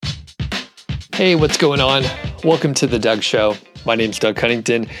Hey, what's going on? Welcome to The Doug Show. My name's Doug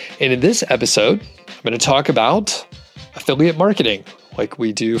Cunnington, and in this episode, I'm going to talk about affiliate marketing, like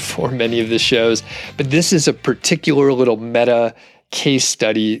we do for many of the shows. But this is a particular little meta case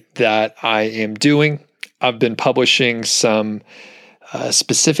study that I am doing. I've been publishing some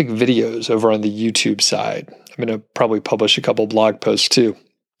specific videos over on the YouTube side. I'm going to probably publish a couple blog posts too.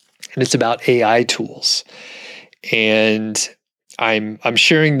 And it's about AI tools. And I'm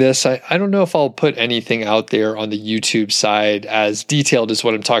sharing this. I don't know if I'll put anything out there on the YouTube side as detailed as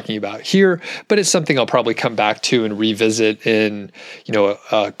what I'm talking about here, but it's something I'll probably come back to and revisit in,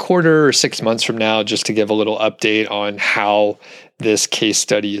 a quarter or 6 months from now, just to give a little update on how this case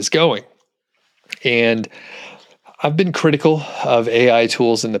study is going. And I've been critical of AI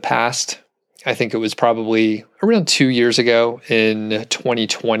tools in the past. I think it was probably around 2 years ago in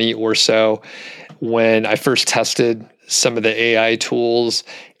 2020 or so when I first tested some of the AI tools,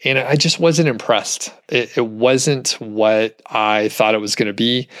 and I just wasn't impressed. It wasn't what I thought it was going to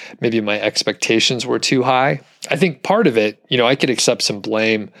be. Maybe my expectations were too high. I think part of it, I could accept some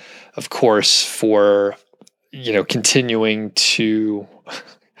blame, of course, for, continuing to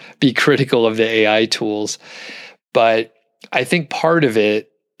be critical of the AI tools. But I think part of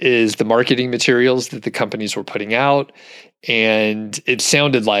it is the marketing materials that the companies were putting out. And it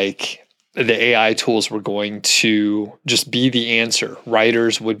sounded like the AI tools were going to just be the answer.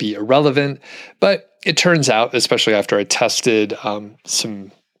 Writers would be irrelevant. But it turns out, especially after I tested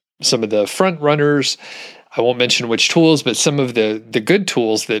some of the front runners, I won't mention which tools, but some of the good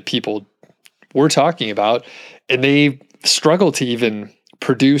tools that people were talking about, and they struggled to even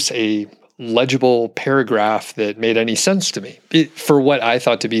produce a legible paragraph that made any sense to me for what I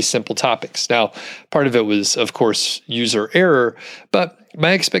thought to be simple topics. Now, part of it was, of course, user error, but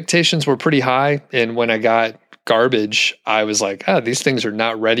my expectations were pretty high. And when I got garbage, I was like, these things are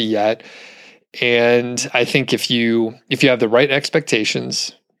not ready yet. And I think if you have the right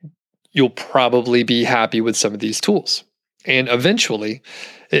expectations, you'll probably be happy with some of these tools. And eventually,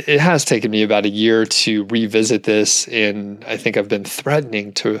 it has taken me about a year to revisit this, and I think I've been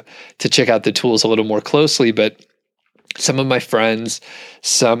threatening to check out the tools a little more closely. But some of my friends,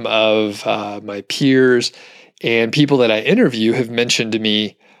 some of my peers, and people that I interview have mentioned to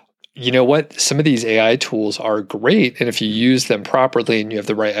me, you know what, some of these AI tools are great, and if you use them properly and you have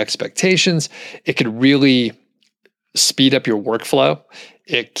the right expectations, it could really speed up your workflow.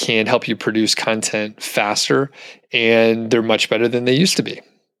 It can help you produce content faster, and they're much better than they used to be.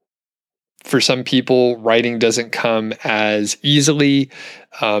 For some people, writing doesn't come as easily.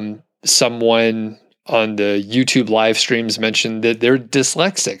 Someone on the YouTube live streams mentioned that they're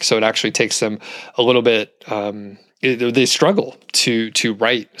dyslexic, so it actually takes them a little bit. They struggle to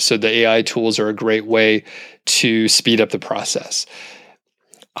write, so the AI tools are a great way to speed up the process.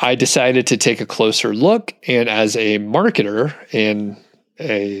 I decided to take a closer look, and as a marketer and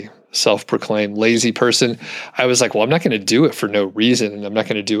a self-proclaimed lazy person, I was like, well, I'm not going to do it for no reason, and I'm not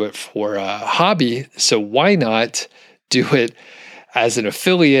going to do it for a hobby. So why not do it as an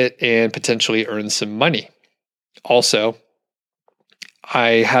affiliate and potentially earn some money? Also,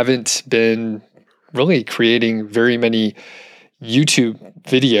 I haven't been really creating very many YouTube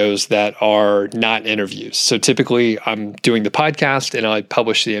videos that are not interviews. So typically I'm doing the podcast and I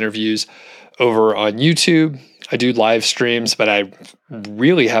publish the interviews over on YouTube. I do live streams, but I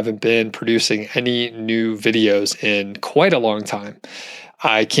really haven't been producing any new videos in quite a long time.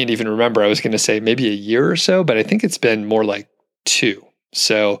 I can't even remember. I was going to say maybe a year or so, but I think it's been more like 2.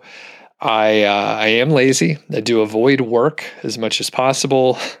 So I am lazy. I do avoid work as much as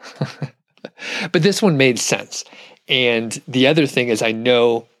possible. But this one made sense. And the other thing is, I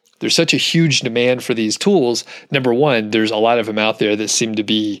know there's such a huge demand for these tools. Number one, there's a lot of them out there that seem to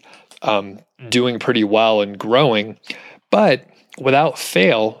be doing pretty well and growing. But without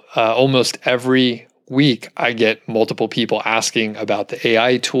fail, almost every week, I get multiple people asking about the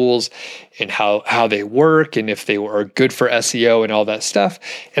AI tools and how they work and if they are good for SEO and all that stuff.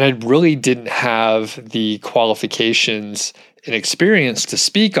 And I really didn't have the qualifications and experience to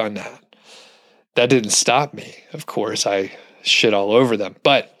speak on that. That didn't stop me. Of course, I shit all over them.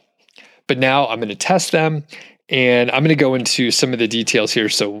 But now I'm going to test them, and I'm going to go into some of the details here.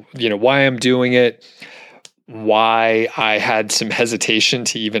 So, why I'm doing it, why I had some hesitation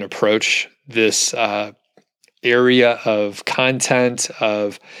to even approach this area of content,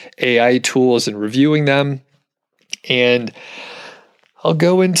 of AI tools and reviewing them. And I'll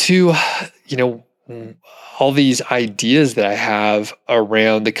go into, all these ideas that I have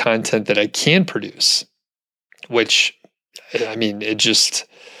around the content that I can produce, which, it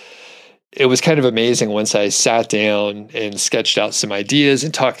was kind of amazing once I sat down and sketched out some ideas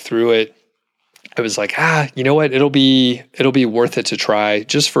and talked through it. I was like, you know what? It'll be worth it to try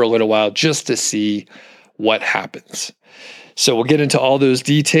just for a little while, just to see what happens. So we'll get into all those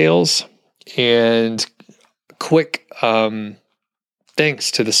details, and quick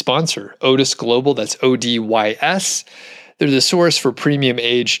thanks to the sponsor, Odys Global. That's ODYS. They're the source for premium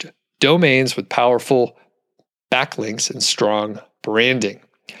aged domains with powerful backlinks and strong branding.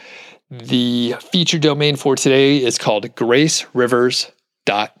 The featured domain for today is called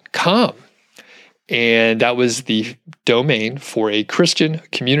gracerivers.com. And that was the domain for a Christian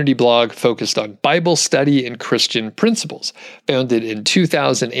community blog focused on Bible study and Christian principles. Founded in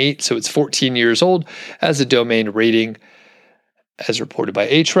 2008, so it's 14 years old, has a domain rating, as reported by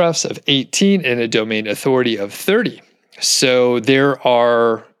Ahrefs, of 18 and a domain authority of 30. So there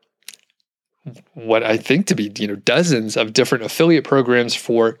are what I think to be, dozens of different affiliate programs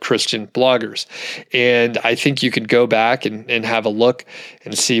for Christian bloggers. And I think you could go back and have a look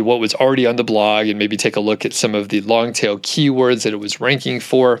and see what was already on the blog, and maybe take a look at some of the long tail keywords that it was ranking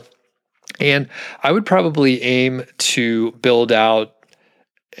for. And I would probably aim to build out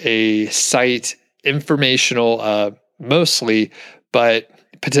a site, informational mostly, but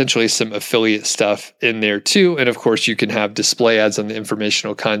potentially some affiliate stuff in there too. And of course, you can have display ads on the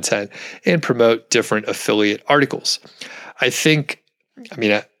informational content and promote different affiliate articles.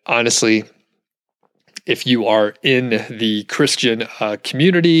 Honestly, if you are in the Christian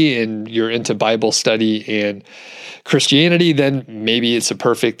community and you're into Bible study and Christianity, then maybe it's a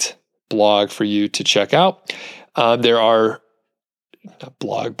perfect blog for you to check out. There are, not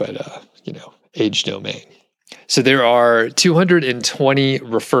blog, but, age domain. So there are 220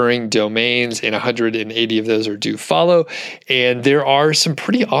 referring domains, and 180 of those are do follow. And there are some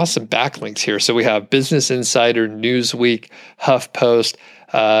pretty awesome backlinks here. So we have Business Insider, Newsweek, HuffPost,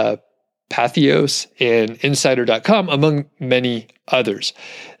 Patheos, and Insider.com, among many others.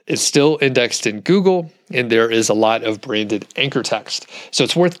 It's still indexed in Google, and there is a lot of branded anchor text. So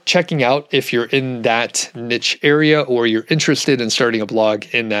it's worth checking out if you're in that niche area or you're interested in starting a blog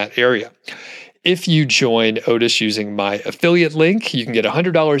in that area. If you join Odys using my affiliate link, you can get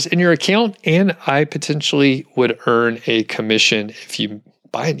 $100 in your account, and I potentially would earn a commission if you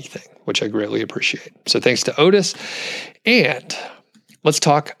buy anything, which I greatly appreciate. So thanks to Odys. And let's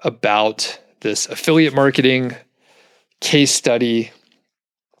talk about this affiliate marketing case study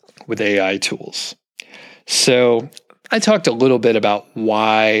with AI tools. So I talked a little bit about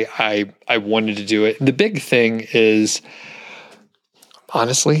why I wanted to do it. The big thing is,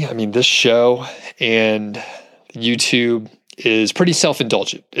 honestly, this show and YouTube is pretty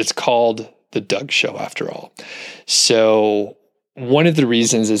self-indulgent. It's called The Doug Show, after all. So one of the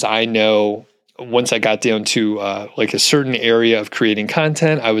reasons is I know once I got down to a certain area of creating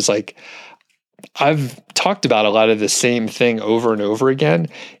content, I was like, I've talked about a lot of the same thing over and over again,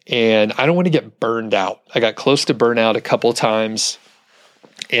 and I don't want to get burned out. I got close to burnout a couple times,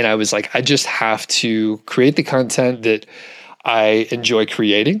 and I was like, I just have to create the content that I enjoy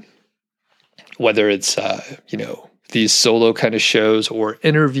creating, whether it's, these solo kind of shows or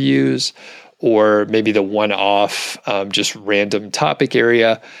interviews, or maybe the one-off, just random topic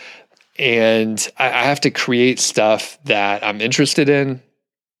area. And I have to create stuff that I'm interested in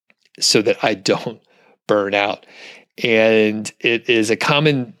so that I don't burn out. And it is a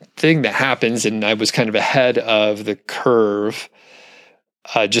common thing that happens. And I was kind of ahead of the curve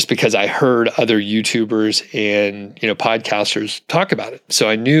just because I heard other YouTubers and, podcasters talk about it. So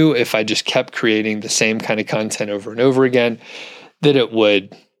I knew if I just kept creating the same kind of content over and over again, that it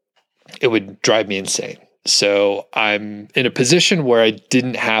would drive me insane. So I'm in a position where I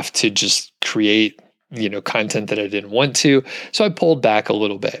didn't have to just create, content that I didn't want to. So I pulled back a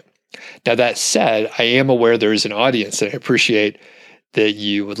little bit. Now, that said, I am aware there is an audience, and I appreciate that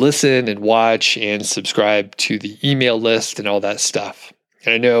you would listen and watch and subscribe to the email list and all that stuff.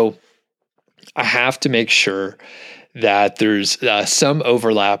 And I know I have to make sure that there's some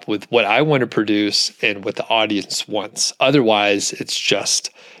overlap with what I want to produce and what the audience wants. Otherwise, it's just,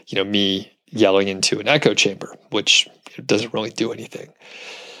 me yelling into an echo chamber, which doesn't really do anything.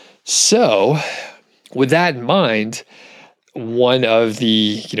 So with that in mind, one of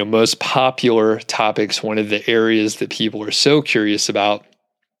the most popular topics, one of the areas that people are so curious about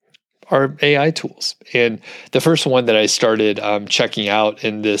are AI tools. And the first one that I started checking out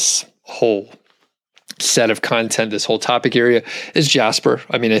in this whole set of content, this whole topic area, is Jasper.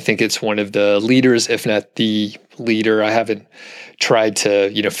 I think it's one of the leaders, if not the leader. I haven't tried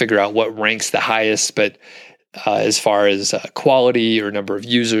to figure out what ranks the highest, but as far as quality or number of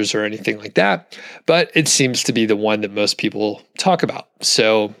users or anything like that. But it seems to be the one that most people talk about.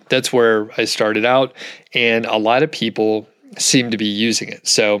 So that's where I started out, and a lot of people seem to be using it.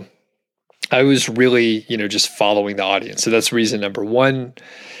 So I was really, just following the audience. So that's reason number one.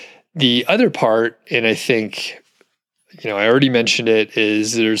 The other part, and I think, I already mentioned it,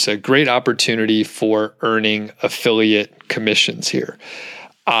 is there's a great opportunity for earning affiliate commissions here.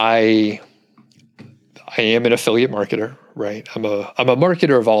 I am an affiliate marketer, right? I'm a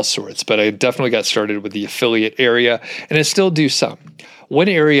marketer of all sorts, but I definitely got started with the affiliate area, and I still do some. One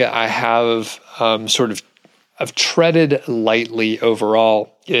area I have I've treaded lightly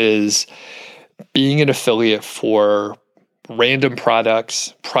overall is being an affiliate for random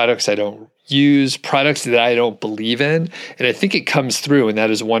products I don't use, products that I don't believe in. And I think it comes through, and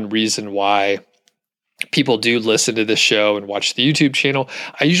that is one reason why people do listen to this show and watch the YouTube channel.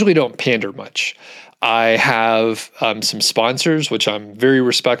 I usually don't pander much. I have some sponsors, which I'm very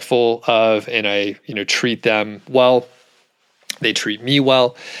respectful of, and I treat them well. They treat me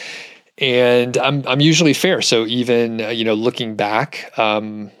well. And I'm usually fair. So even, looking back,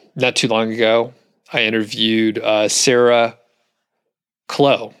 not too long ago, I interviewed Sarah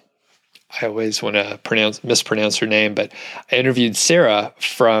Clow. I always want to mispronounce her name, but I interviewed Sarah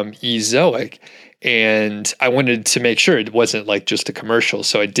from Ezoic, and I wanted to make sure it wasn't like just a commercial.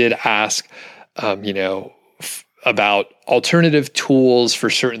 So I did ask, about alternative tools for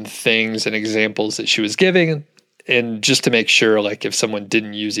certain things and examples that she was giving, and just to make sure, like, if someone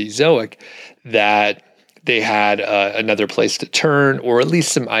didn't use Ezoic, that they had another place to turn, or at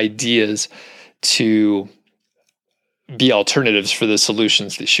least some ideas to be alternatives for the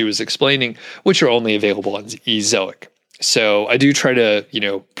solutions that she was explaining, which are only available on Ezoic. So I do try to,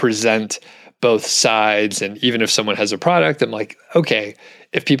 present both sides. And even if someone has a product, I'm like, okay,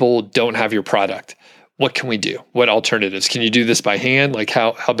 if people don't have your product, what can we do? What alternatives? Can you do this by hand? Like,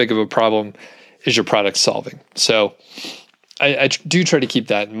 how big of a problem is your product solving? So I do try to keep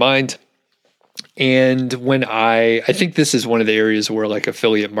that in mind. And when I think this is one of the areas where, like,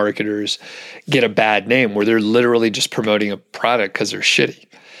 affiliate marketers get a bad name, where they're literally just promoting a product because they're shitty.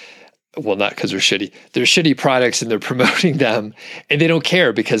 Well, not because they're shitty. They're shitty products and they're promoting them, and they don't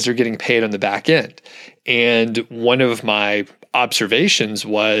care because they're getting paid on the back end. And one of my observations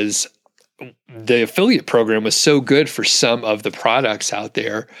was the affiliate program was so good for some of the products out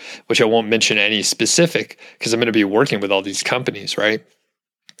there, which I won't mention any specific because I'm going to be working with all these companies, right?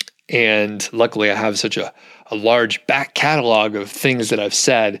 And luckily I have such a large back catalog of things that I've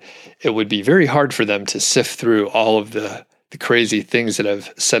said, it would be very hard for them to sift through all of the crazy things that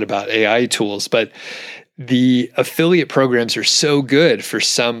I've said about AI tools. But the affiliate programs are so good for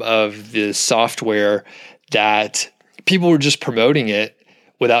some of the software that people were just promoting it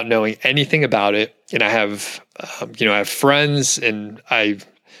without knowing anything about it. And I have, I have friends, and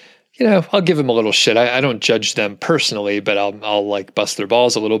I'll give them a little shit. I don't judge them personally, but I'll like bust their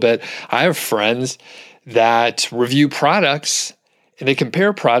balls a little bit. I have friends that review products and they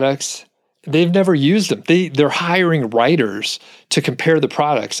compare products. They've never used them. They're hiring writers to compare the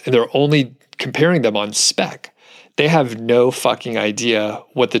products, and they're only comparing them on spec. They have no fucking idea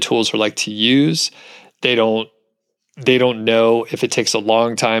what the tools are like to use. They don't know if it takes a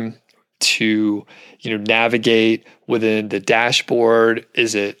long time to, navigate within the dashboard.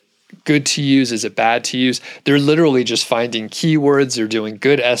 Is it good to use? Is it bad to use? They're literally just finding keywords. They're doing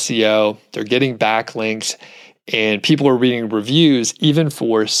good SEO. They're getting backlinks, and people are reading reviews even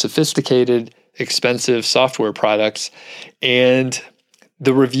for sophisticated, expensive software products. And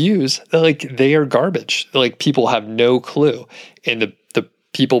the reviews, they are garbage. Like, people have no clue. And the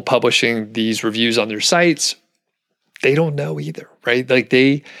people publishing these reviews on their sites, they don't know either, right? Like,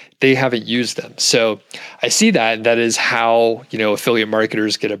 they haven't used them. So I see that, and that is how, affiliate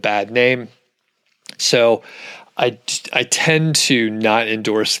marketers get a bad name. So I tend to not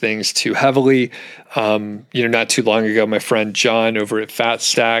endorse things too heavily. Not too long ago, my friend John over at Fat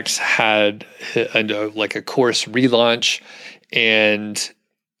Stacks had a course relaunch, and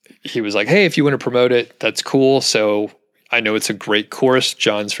he was like, hey, if you want to promote it, that's cool. So I know it's a great course.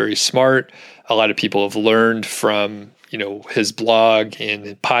 John's very smart. A lot of people have learned from, his blog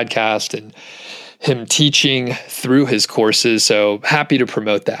and podcast and him teaching through his courses. So happy to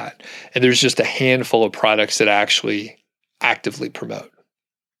promote that. And there's just a handful of products that I actually actively promote.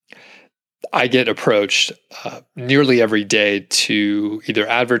 I get approached nearly every day to either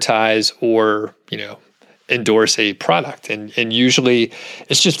advertise or, endorse a product. And usually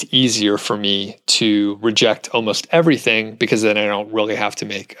it's just easier for me to reject almost everything, because then I don't really have to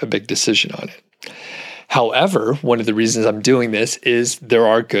make a big decision on it. However, one of the reasons I'm doing this is there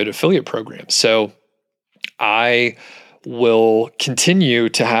are good affiliate programs. So I will continue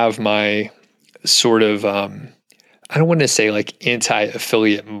to have my sort of, I don't want to say like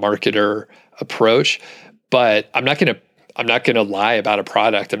anti-affiliate marketer approach, but I'm not going to I'm not going to lie about a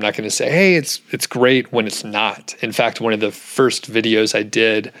product. I'm not going to say, hey, it's great when it's not. In fact, one of the first videos I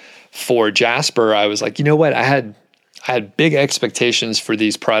did for Jasper, I was like, you know what? I had big expectations for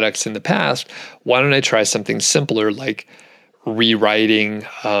these products in the past. Why don't I try something simpler, like rewriting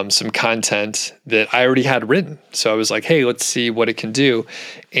some content that I already had written? So I was like, hey, let's see what it can do.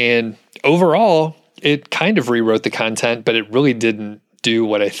 And overall, it kind of rewrote the content, but it really didn't do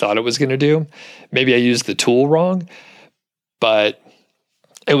what I thought it was going to do. Maybe I used the tool wrong, but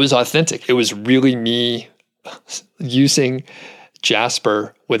it was authentic. It was really me using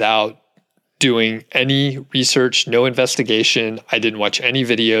Jasper without doing any research, no investigation. I didn't watch any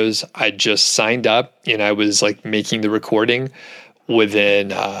videos. I just signed up and I was like making the recording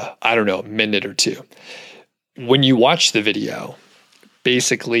within, a minute or two. When you watch the video,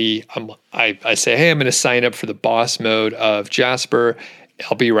 basically I say, hey, I'm going to sign up for the boss mode of Jasper.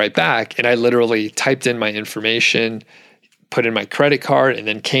 I'll be right back. And I literally typed in my information, put in my credit card, and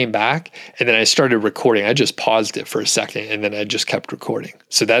then came back. And then I started recording. I just paused it for a second and then I just kept recording.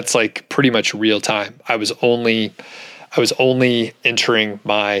 So that's like pretty much real time. I was only entering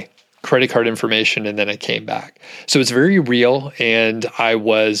my credit card information and then I came back. So it's very real. And I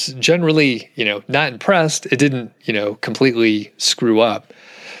was generally, not impressed. It didn't, completely screw up,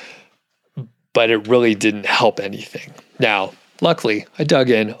 but it really didn't help anything. Now, luckily, I dug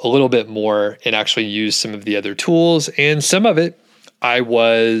in a little bit more and actually used some of the other tools, and some of it I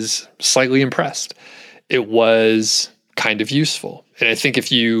was slightly impressed. It was kind of useful. And I think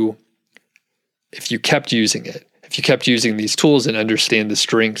if you kept using it, if you kept using these tools and understand the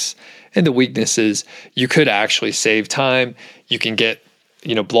strengths and the weaknesses, you could actually save time. You can get,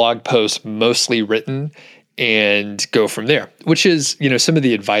 blog posts mostly written and go from there, which is, some of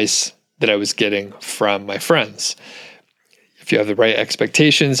the advice that I was getting from my friends. If you have the right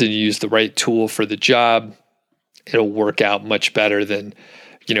expectations and you use the right tool for the job, it'll work out much better than,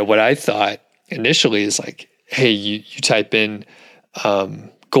 what I thought initially is like, hey, you type in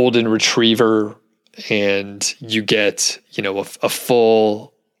golden retriever and you get, a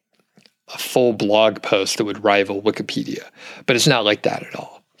full blog post that would rival Wikipedia. But it's not like that at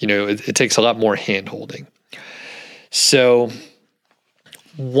all. It takes a lot more hand-holding. So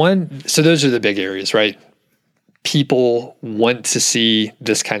those are the big areas, right? People want to see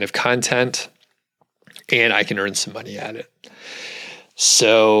this kind of content and I can earn some money at it.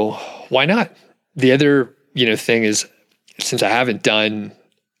 So why not? The other, thing is, since I haven't done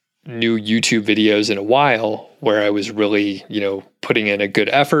new YouTube videos in a while where I was really, putting in a good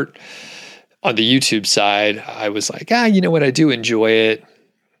effort on the YouTube side, I was like, you know what? I do enjoy it.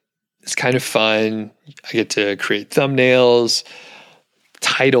 It's kind of fun. I get to create thumbnails,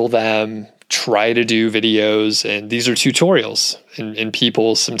 title them, try to do videos, and these are tutorials, and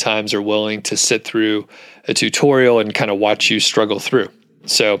people sometimes are willing to sit through a tutorial and kind of watch you struggle through.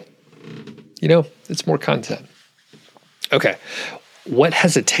 So, it's more content. Okay. What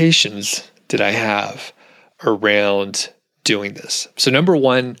hesitations did I have around doing this? So number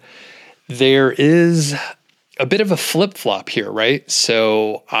one, there is a bit of a flip-flop here, right?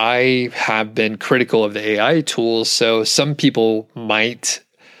 So I have been critical of the AI tools. So some people might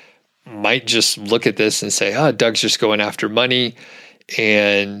just look at this and say, Doug's just going after money.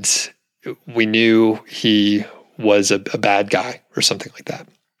 And we knew he was a bad guy or something like that.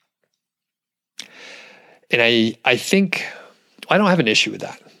 And I think I don't have an issue with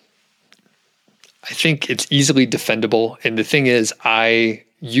that. I think it's easily defendable. And the thing is, I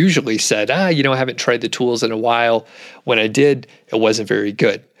usually said, I haven't tried the tools in a while. When I did, it wasn't very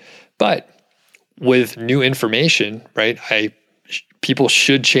good. But with new information, right, people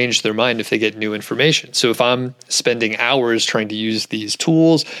should change their mind if they get new information. So if I'm spending hours trying to use these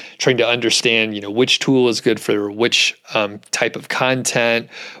tools, trying to understand, which tool is good for which type of content,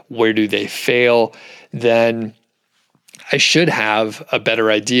 where do they fail, then I should have a better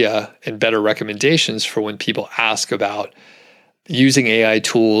idea and better recommendations for when people ask about using AI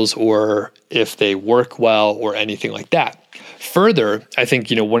tools or if they work well or anything like that. Further, I think,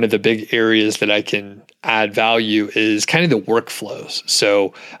 one of the big areas that I can add value is kind of the workflows.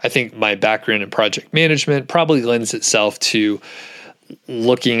 So I think my background in project management probably lends itself to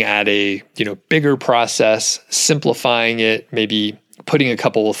looking at a, bigger process, simplifying it, maybe putting a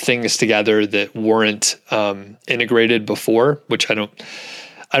couple of things together that weren't integrated before, which I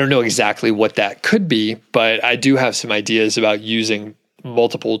don't know exactly what that could be, but I do have some ideas about using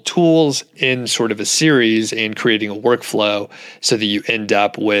multiple tools in sort of a series and creating a workflow so that you end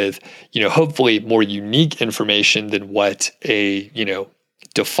up with, hopefully more unique information than what a,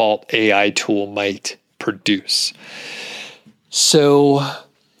 default AI tool might produce. So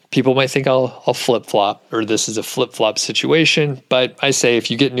people might think I'll flip-flop, or this is a flip-flop situation. But I say if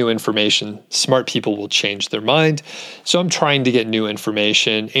you get new information, smart people will change their mind. So I'm trying to get new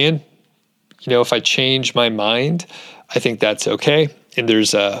information. And, if I change my mind, I think that's okay. And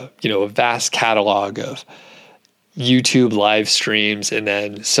there's a vast catalog of YouTube live streams and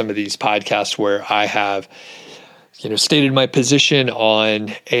then some of these podcasts where I have, stated my position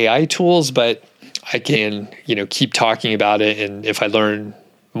on AI tools, but I can, keep talking about it. And if I learn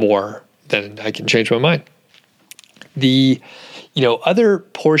more, then I can change my mind. The, other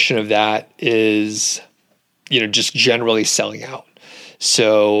portion of that is, just generally selling out.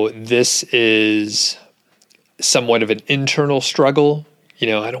 So this is somewhat of an internal struggle.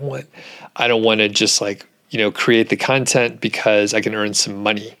 I don't want to just create the content because I can earn some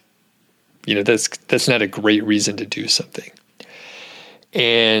money. That's not a great reason to do something.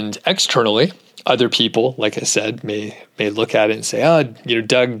 And externally, other people, like I said, may look at it and say,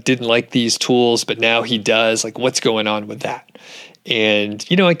 Doug didn't like these tools, but now he does. Like, what's going on with that? And,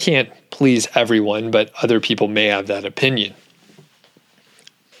 I can't please everyone, but other people may have that opinion.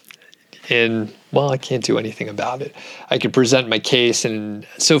 And, I can't do anything about it. I could present my case, and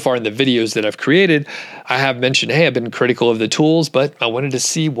so far in the videos that I've created, I have mentioned, hey, I've been critical of the tools, but I wanted to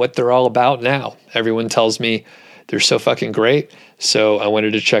see what they're all about now. Everyone tells me they're so fucking great, so I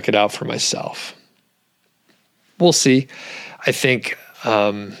wanted to check it out for myself. We'll see. I think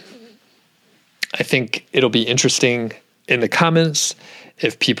it'll be interesting in the comments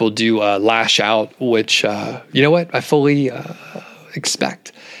if people do lash out, which, I fully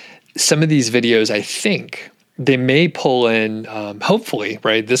expect. Some of these videos, I think they may pull in, hopefully,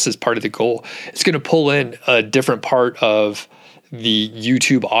 right? This is part of the goal. It's going to pull in a different part of the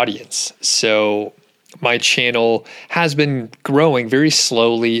YouTube audience. So my channel has been growing very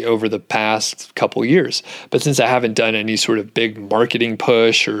slowly over the past couple years. But since I haven't done any sort of big marketing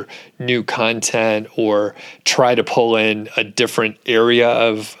push or new content or try to pull in a different area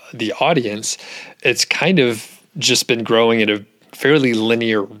of the audience, it's kind of just been growing at a fairly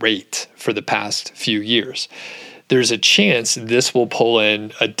linear rate for the past few years. There's a chance this will pull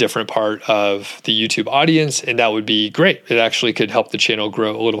in a different part of the YouTube audience, and that would be great. It actually could help the channel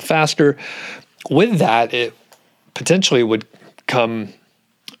grow a little faster. With that, it potentially would come,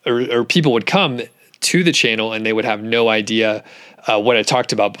 or people would come to the channel and they would have no idea what I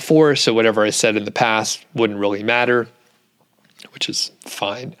talked about before. So whatever I said in the past wouldn't really matter, which is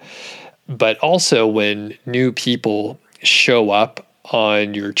fine. But also when new people show up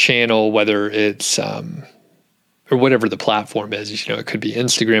on your channel, whether it's, or whatever the platform is, it could be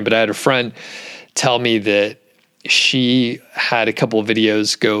Instagram, but I had a friend tell me that she had a couple of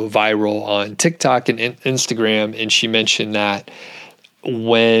videos go viral on TikTok and Instagram, and she mentioned that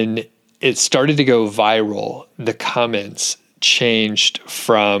when it started to go viral, the comments changed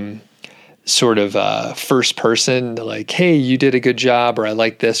from sort of first person, like, hey, you did a good job, or I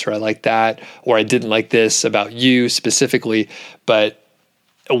like this, or I like that, or I didn't like this about you specifically. But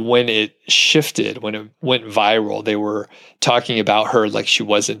when it shifted, when it went viral, they were talking about her like she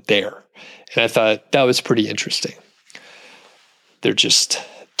wasn't there. And I thought that was pretty interesting. They're just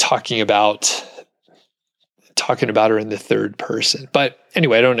talking about her in the third person. But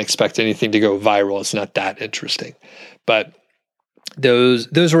anyway, I don't expect anything to go viral. It's not that interesting. But those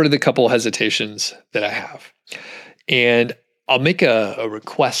were the couple hesitations that I have. And I'll make a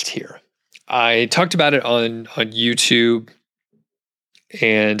request here. I talked about it on YouTube,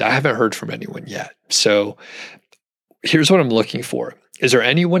 and I haven't heard from anyone yet. So here's what I'm looking for. Is there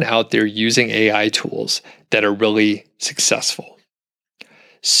anyone out there using AI tools that are really successful?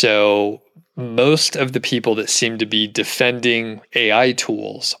 So most of the people that seem to be defending AI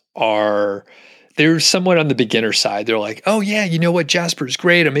tools they're somewhat on the beginner side. They're like, oh yeah, you know what? Jasper's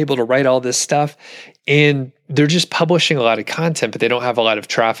great. I'm able to write all this stuff. And they're just publishing a lot of content, but they don't have a lot of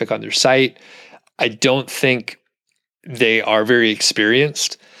traffic on their site. I don't think they are very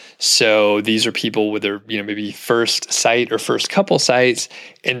experienced. So these are people with their, maybe first site or first couple sites,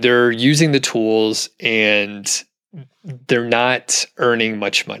 and they're using the tools and they're not earning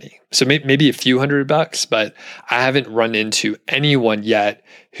much money. So maybe a few $100, but I haven't run into anyone yet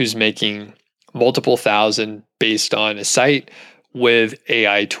who's making multiple thousand based on a site with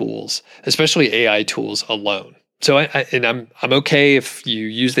AI tools, especially AI tools alone. So I'm okay if you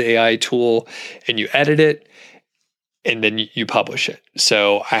use the AI tool and you edit it and then you publish it.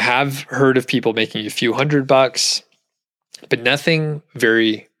 So I have heard of people making a few $100, but nothing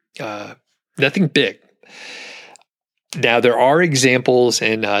big. Now there are examples,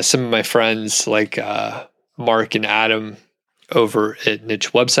 and some of my friends like Mark and Adam over at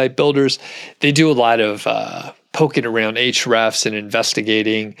Niche Website Builders, they do a lot of poking around Ahrefs and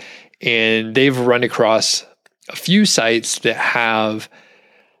investigating, and they've run across a few sites that have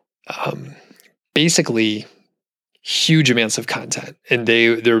basically huge amounts of content, and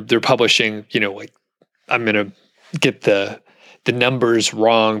they're publishing, like, I'm gonna get the numbers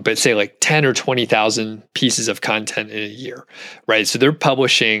wrong, but say like 10 or 20,000 pieces of content in a year, right? So they're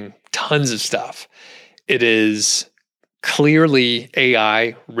publishing tons of stuff. It is clearly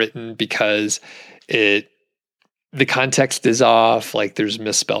AI written because the context is off, like there's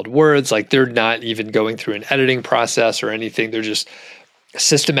misspelled words, like they're not even going through an editing process or anything. They're just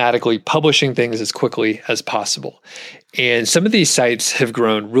systematically publishing things as quickly as possible. And some of these sites have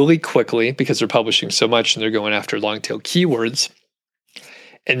grown really quickly because they're publishing so much and they're going after long tail keywords.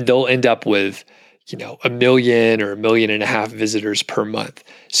 And they'll end up with, 1 million or 1.5 million visitors per month.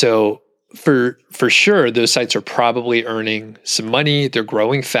 So for sure, those sites are probably earning some money. They're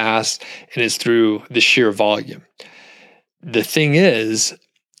growing fast, and it's through the sheer volume. The thing is,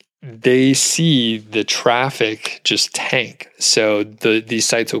 they see the traffic just tank. So these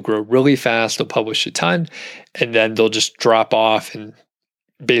sites will grow really fast. They'll publish a ton, and then they'll just drop off. And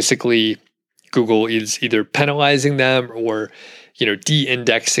basically, Google is either penalizing them or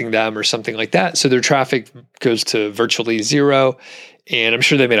de-indexing them or something like that. So their traffic goes to virtually zero. And I'm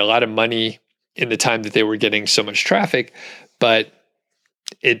sure they made a lot of money in the time that they were getting so much traffic, but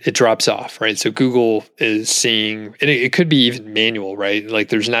it drops off, right? So Google is seeing, and it could be even manual, right? Like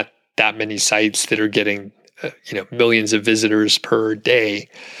there's not that many sites that are getting, millions of visitors per day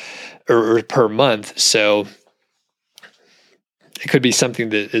or per month. So it could be something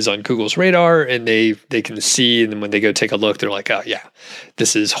that is on Google's radar, and they can see, and then when they go take a look, they're like, oh yeah,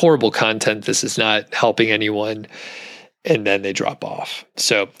 this is horrible content. This is not helping anyone. And then they drop off.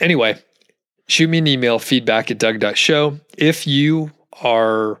 So anyway, shoot me an email, feedback@doug.show. If you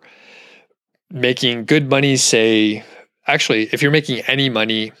are making good money, if you're making any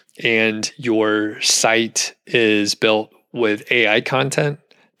money and your site is built with AI content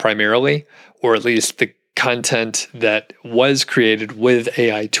primarily, or at least the content that was created with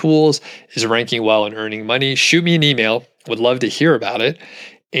AI tools is ranking well and earning money, shoot me an email. Would love to hear about it.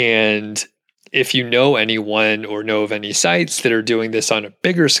 And if you know anyone or know of any sites that are doing this on a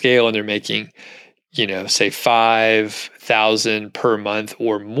bigger scale and they're making, say 5,000 per month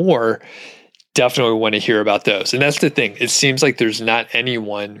or more, definitely want to hear about those. And that's the thing. It seems like there's not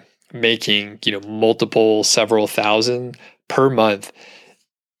anyone making, several thousand per month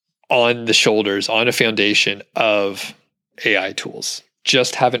on the shoulders, on a foundation of AI tools.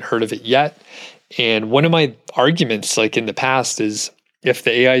 Just haven't heard of it yet. And one of my arguments, like in the past, is if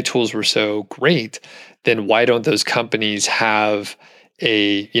the AI tools were so great, then why don't those companies have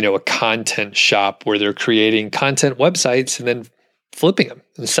a content shop where they're creating content websites and then flipping them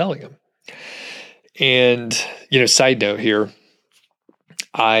and selling them? And, side note here,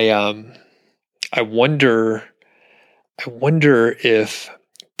 I wonder if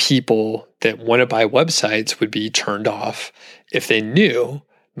people that want to buy websites would be turned off if they knew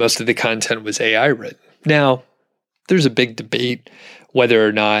most of the content was AI written. Now, there's a big debate whether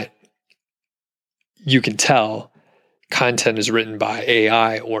or not you can tell content is written by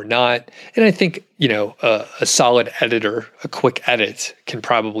AI or not. And I think, a solid editor, a quick edit can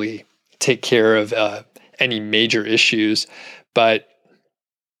probably take care of any major issues. But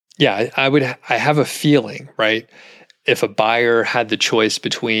yeah, I have a feeling, right? If a buyer had the choice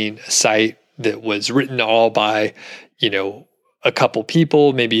between a site that was written all by, a couple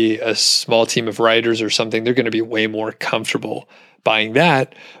people, maybe a small team of writers or something, they're going to be way more comfortable buying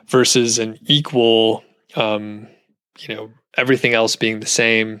that versus an equal, everything else being the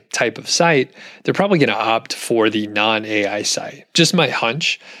same type of site. They're probably going to opt for the non-AI site. Just my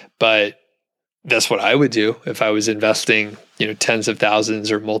hunch, but that's what I would do if I was investing, tens of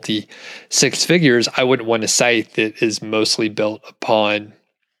thousands or multi six figures. I wouldn't want a site that is mostly built upon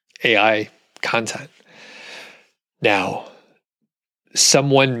AI content. Now,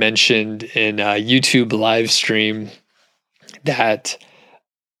 someone mentioned in a YouTube live stream that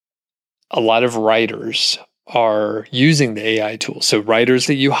a lot of writers are using the AI tools. So writers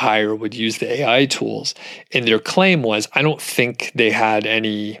that you hire would use the AI tools. And their claim was, I don't think they had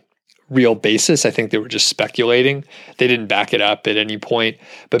any real basis. I think they were just speculating. They didn't back it up at any point.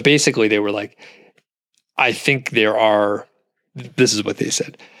 But basically they were like, this is what they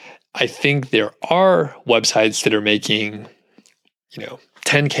said. I think there are websites that are making,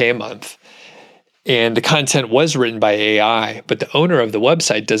 $10K a month. And the content was written by AI, but the owner of the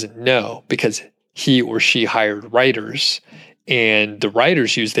website doesn't know because he or she hired writers and the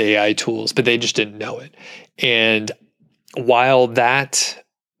writers use the AI tools, but they just didn't know it. And while that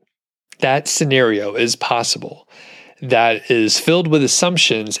that scenario is possible, that is filled with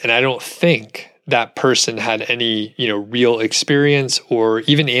assumptions, and I don't think that person had any, real experience or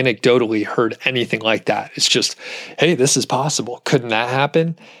even anecdotally heard anything like that. It's just, hey, this is possible. Couldn't that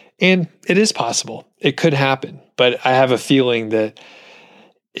happen? And it is possible. It could happen. But I have a feeling that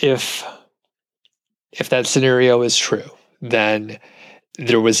if that scenario is true, then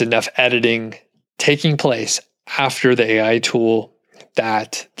there was enough editing taking place after the AI tool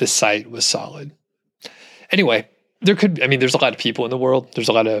that the site was solid. Anyway, there's a lot of people in the world. There's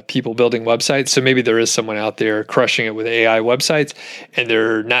a lot of people building websites. So maybe there is someone out there crushing it with AI websites and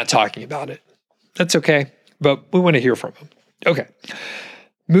they're not talking about it. That's okay. But we want to hear from them. Okay.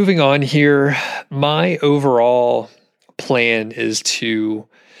 Moving on here. My overall plan is to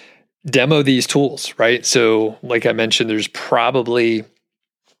demo these tools, right? So like I mentioned, there's probably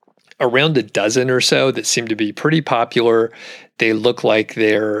around a dozen or so that seem to be pretty popular. They look like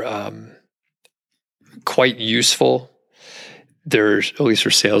they're quite useful. At least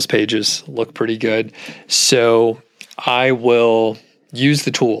their sales pages look pretty good. So I will use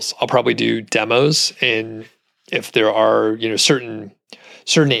the tools. I'll probably do demos, and if there are certain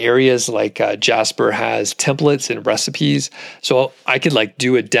areas like Jasper has templates and recipes, so I could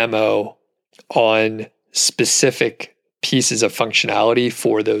do a demo on specific pieces of functionality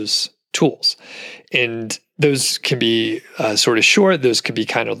for those tools. And those can be sort of short, those can be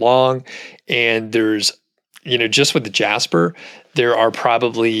kind of long. And there's, just with the Jasper, there are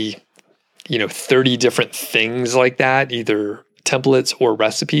probably, 30 different things like that, either templates or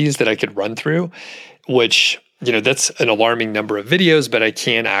recipes that I could run through, which, that's an alarming number of videos, but I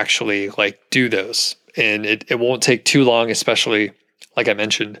can actually do those. And it won't take too long, especially like I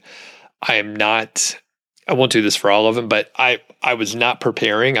mentioned, I won't do this for all of them, but I was not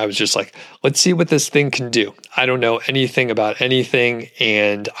preparing. I was just like, let's see what this thing can do. I don't know anything about anything,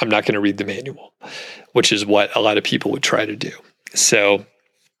 and I'm not going to read the manual, which is what a lot of people would try to do. So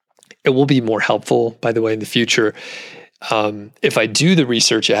it will be more helpful, by the way, in the future, if I do the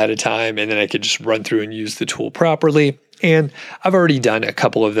research ahead of time, and then I could just run through and use the tool properly. And I've already done a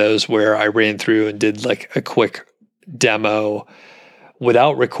couple of those where I ran through and did a quick demo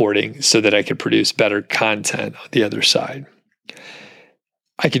without recording so that I could produce better content on the other side.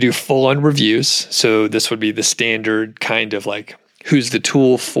 I could do full-on reviews. So this would be the standard kind of who's the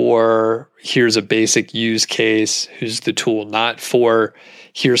tool for? Here's a basic use case. Who's the tool not for?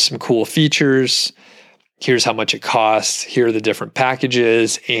 Here's some cool features. Here's how much it costs. Here are the different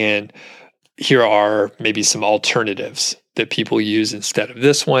packages. And here are maybe some alternatives that people use instead of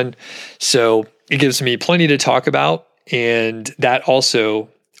this one. So it gives me plenty to talk about. And that also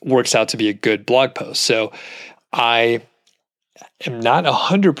works out to be a good blog post. So I am not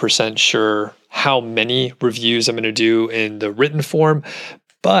 100% sure how many reviews I'm going to do in the written form,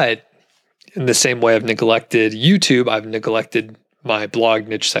 but in the same way I've neglected YouTube, I've neglected my blog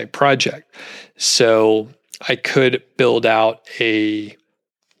niche site project. So I could build out a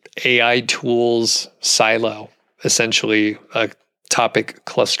AI tools silo, essentially a topic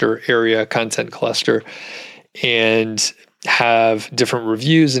cluster area, content cluster, and have different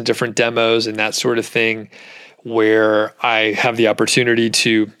reviews and different demos and that sort of thing, where I have the opportunity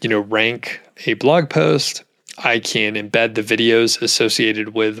to, rank a blog post. I can embed the videos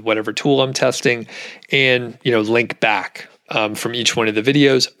associated with whatever tool I'm testing and, link back from each one of the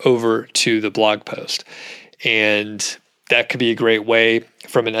videos over to the blog post. And that could be a great way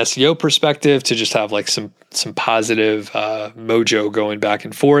from an SEO perspective to just have some positive mojo going back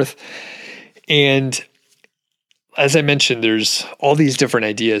and forth. And as I mentioned, there's all these different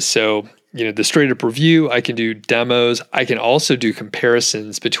ideas. So, the straight up review, I can do demos. I can also do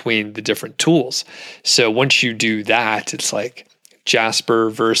comparisons between the different tools. So once you do that, it's like Jasper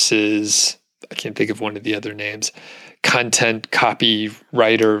versus, I can't think of one of the other names, content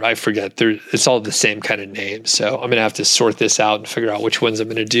copywriter. I forget. It's all the same kind of name. So I'm going to have to sort this out and figure out which ones I'm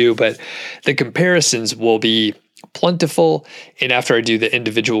going to do. But the comparisons will be plentiful. And after I do the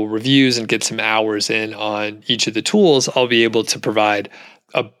individual reviews and get some hours in on each of the tools, I'll be able to provide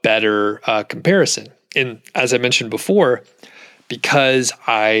a better comparison. And as I mentioned before, because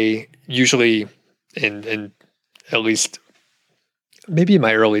I usually, and at least maybe in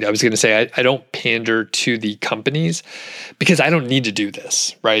my early, I was going to say, I don't pander to the companies because I don't need to do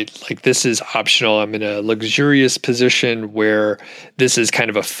this, right? This is optional. I'm in a luxurious position where this is kind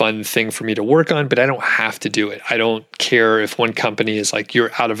of a fun thing for me to work on, but I don't have to do it. I don't care if one company is like,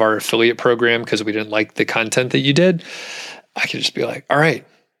 you're out of our affiliate program because we didn't like the content that you did. I could just be like, all right,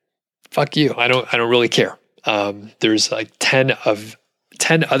 fuck you. I don't really care. There's 10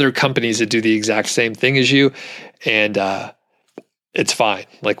 other companies that do the exact same thing as you. And it's fine.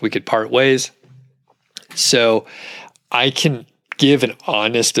 Like we could part ways. So I can give an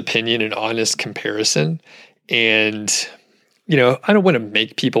honest opinion, an honest comparison. And, I don't want to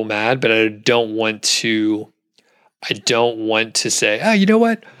make people mad, but I don't want to say, oh, you know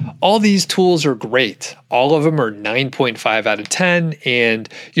what? All these tools are great. All of them are 9.5 out of 10. And,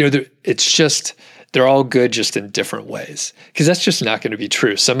 it's just, they're all good just in different ways. Because that's just not going to be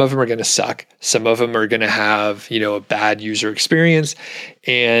true. Some of them are going to suck. Some of them are going to have, a bad user experience.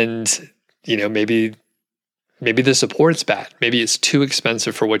 And, maybe the support's bad. Maybe it's too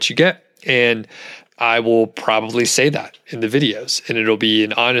expensive for what you get. And I will probably say that in the videos, and it'll be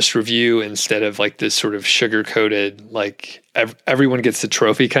an honest review instead of like this sort of sugar-coated, like everyone gets the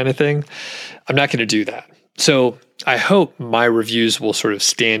trophy kind of thing. I'm not going to do that. So I hope my reviews will sort of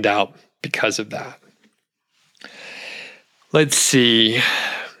stand out because of that. Let's see.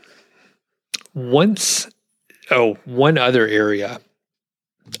 One other area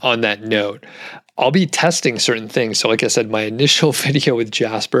on that note, I'll be testing certain things. So like I said, my initial video with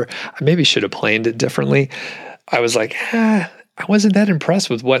Jasper, I maybe should have planned it differently. I was like, I wasn't that impressed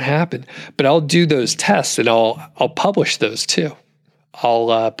with what happened, but I'll do those tests and I'll publish those too.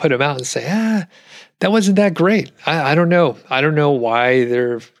 I'll put them out and say, that wasn't that great. I don't know. I don't know why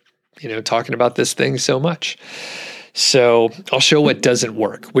they're, talking about this thing so much. So I'll show what doesn't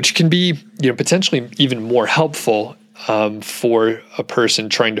work, which can be, potentially even more helpful for a person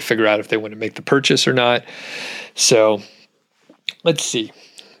trying to figure out if they want to make the purchase or not. So let's see.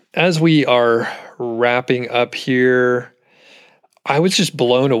 As we are wrapping up here, I was just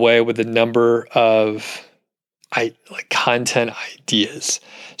blown away with the number of content ideas.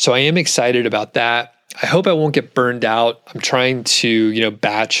 So I am excited about that. I hope I won't get burned out. I'm trying to,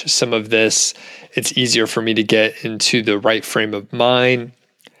 batch some of this. It's easier for me to get into the right frame of mind,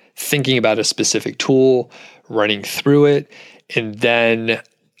 thinking about a specific tool, running through it, and then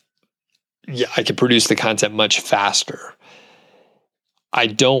I can produce the content much faster. I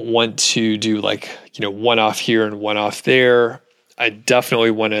don't want to do one off here and one off there. I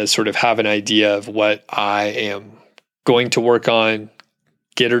definitely want to sort of have an idea of what I am going to work on,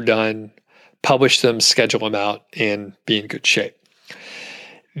 get her done, publish them, schedule them out, and be in good shape.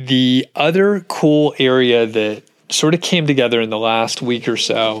 The other cool area that sort of came together in the last week or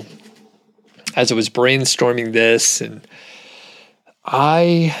so as I was brainstorming this, and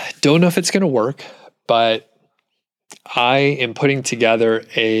I don't know if it's going to work, but I am putting together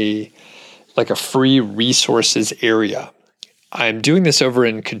a free resources area. I'm doing this over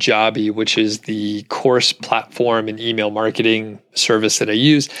in Kajabi, which is the course platform and email marketing service that I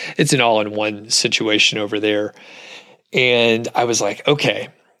use. It's an all-in-one situation over there. And I was like, okay,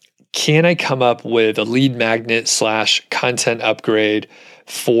 can I come up with a lead magnet / content upgrade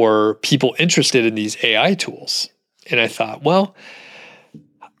for people interested in these AI tools? And I thought, well,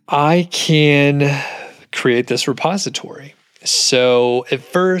 I can create this repository. So at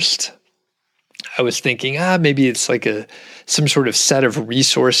first I was thinking, maybe it's like some sort of set of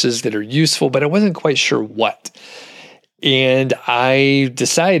resources that are useful, but I wasn't quite sure what. And I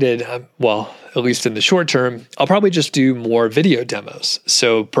decided, at least in the short term, I'll probably just do more video demos.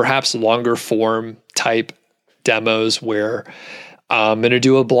 So perhaps longer form type demos where I'm going to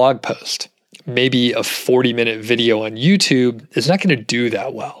do a blog post. Maybe a 40-minute video on YouTube is not going to do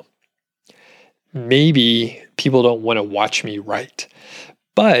that well. Maybe people don't want to watch me write.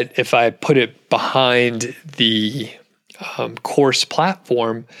 But if I put it behind the course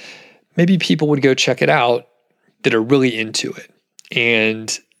platform, maybe people would go check it out that are really into it.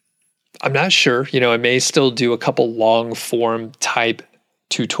 And I'm not sure, I may still do a couple long form type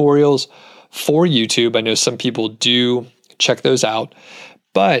tutorials for YouTube. I know some people do check those out,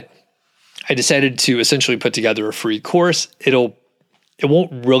 but I decided to essentially put together a free course. It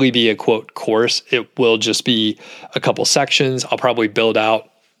won't really be a quote course. It will just be a couple sections. I'll probably build out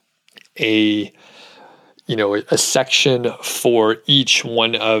a section for each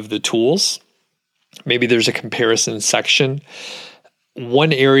one of the tools. Maybe there's a comparison section.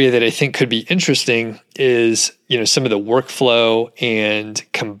 One area that I think could be interesting is, some of the workflow and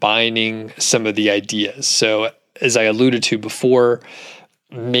combining some of the ideas. So as I alluded to before,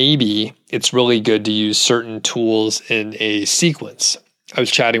 maybe it's really good to use certain tools in a sequence. I was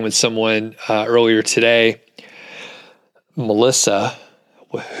chatting with someone earlier today, Melissa,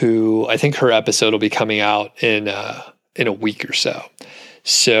 who I think her episode will be coming out in a week or so.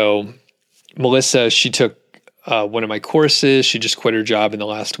 So Melissa, she took one of my courses. She just quit her job in the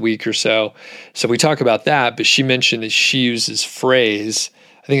last week or so. So we talk about that, but she mentioned that she uses Frase.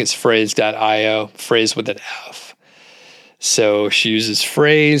 I think it's Frase.io, Frase with an F. So she uses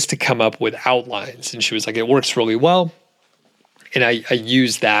Frase to come up with outlines. And she was like, it works really well. And I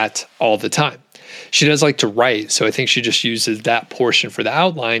use that all the time. She does like to write, so I think she just uses that portion for the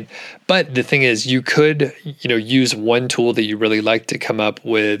outline. But the thing is, you could, use one tool that you really like to come up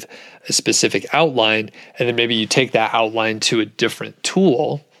with a specific outline, and then maybe you take that outline to a different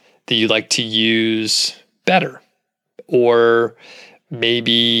tool that you like to use better. Or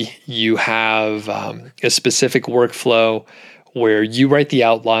maybe you have a specific workflow where you write the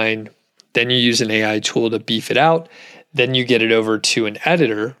outline, then you use an AI tool to beef it out, then you get it over to an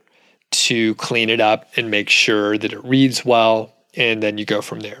editor to clean it up and make sure that it reads well, and then you go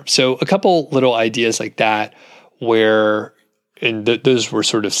from there. So a couple little ideas like that where, and those were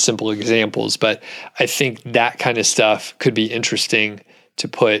sort of simple examples, but I think that kind of stuff could be interesting to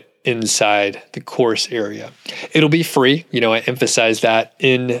put inside the course area. It'll be free. I emphasize that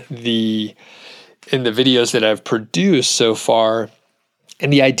in the videos that I've produced so far.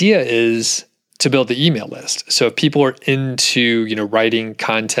 And the idea is to build the email list. So if people are into, writing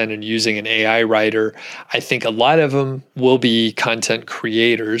content and using an AI writer, I think a lot of them will be content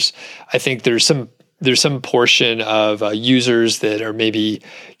creators. I think there's some portion of users that are maybe,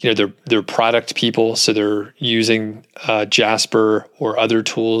 they're product people. So they're using Jasper or other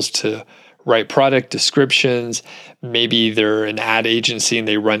tools to write product descriptions. Maybe they're an ad agency and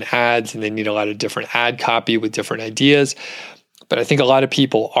they run ads and they need a lot of different ad copy with different ideas. But I think a lot of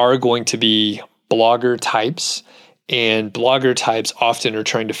people are going to be blogger types, and blogger types often are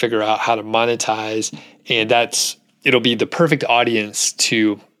trying to figure out how to monetize. And it'll be the perfect audience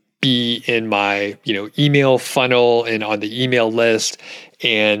to be in my, email funnel and on the email list.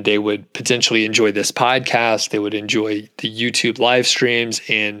 And they would potentially enjoy this podcast. They would enjoy the YouTube live streams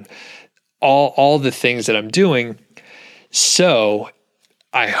and all the things that I'm doing. So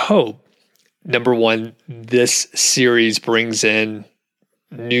I hope, number one, this series brings in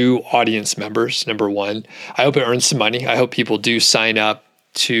new audience members, number one. I hope it earns some money. I hope people do sign up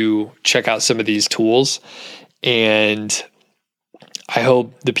to check out some of these tools. And I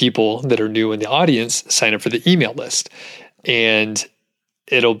hope the people that are new in the audience sign up for the email list. And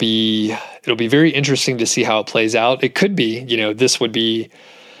it'll be very interesting to see how it plays out. It could be, this would be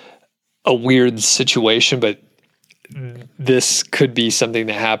a weird situation, but this could be something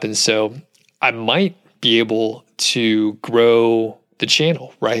that happens. So I might be able to grow the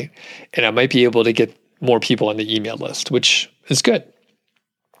channel, right? And I might be able to get more people on the email list, which is good.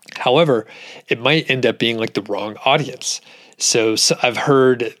 However, it might end up being like the wrong audience. So I've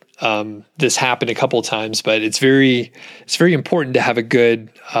heard this happen a couple of times, but it's very important to have a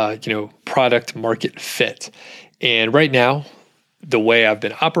good, product market fit. And right now, the way I've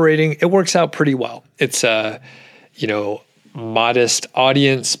been operating, it works out pretty well. It's a, modest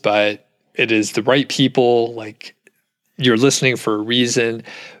audience, but it is the right people. Like, you're listening for a reason.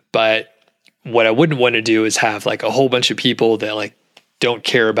 But what I wouldn't want to do is have like a whole bunch of people that don't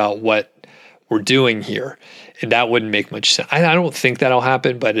care about what we're doing here. And that wouldn't make much sense. I don't think that'll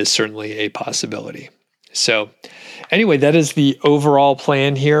happen, but it's certainly a possibility. So anyway, that is the overall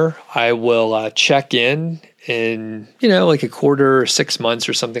plan here. I will check in like a quarter or 6 months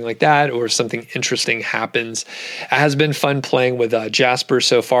or something like that, or something interesting happens. It has been fun playing with Jasper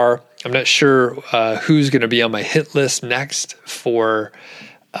so far. I'm not sure who's going to be on my hit list next for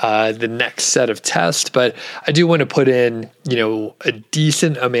the next set of tests, but I do want to put in, a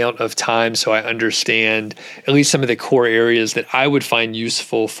decent amount of time so I understand at least some of the core areas that I would find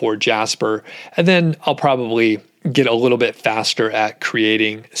useful for Jasper. And then I'll probably get a little bit faster at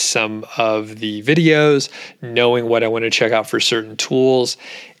creating some of the videos, knowing what I want to check out for certain tools.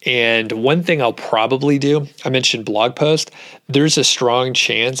 And one thing I'll probably do, I mentioned blog post, there's a strong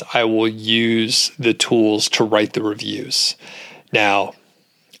chance I will use the tools to write the reviews. Now,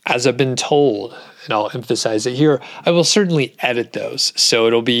 as I've been told, and I'll emphasize it here, I will certainly edit those. So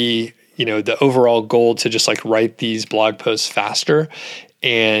it'll be, the overall goal to just write these blog posts faster.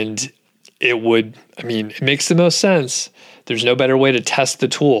 And it makes the most sense. There's no better way to test the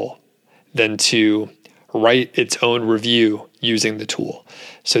tool than to write its own review using the tool.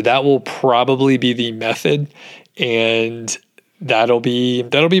 So that will probably be the method, and that'll be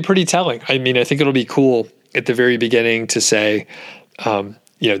pretty telling. I think it'll be cool at the very beginning to say,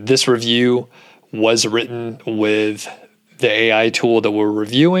 this review was written with the AI tool that we're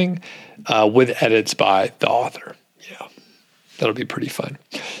reviewing, with edits by the author. Yeah, that'll be pretty fun.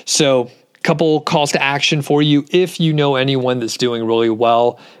 So, couple calls to action for you. If you know anyone that's doing really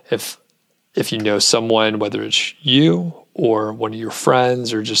well, if you know someone, whether it's you or one of your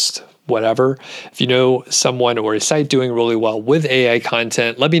friends or just whatever, if you know someone or a site doing really well with AI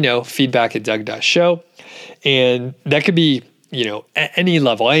content, let me know, feedback@doug.show. And that could be at any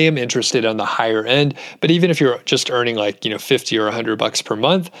level. I am interested on the higher end, but even if you're just earning like, 50 or $100 per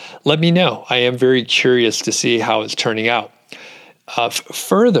month, let me know. I am very curious to see how it's turning out.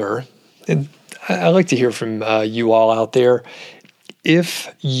 Further, and I like to hear from you all out there.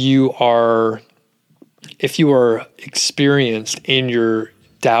 If you are experienced in your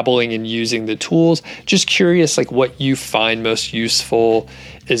dabbling and using the tools, just curious, like what you find most useful.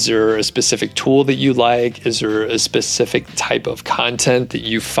 Is there a specific tool that you like? Is there a specific type of content that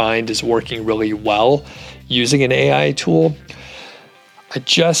you find is working really well using an AI tool? I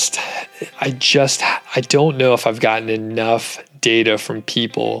don't know if I've gotten enough data from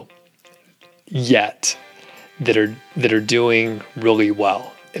people yet that are doing really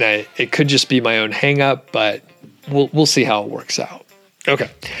well. And it could just be my own hang up, but we'll see how it works out.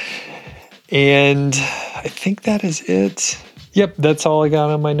 Okay. And I think that is it. Yep, that's all I got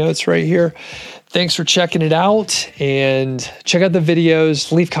on my notes right here. Thanks for checking it out, and check out the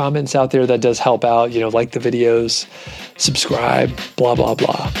videos. Leave comments out there. That does help out. Like the videos, subscribe, blah, blah,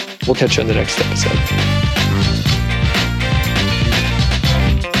 blah. We'll catch you on the next episode.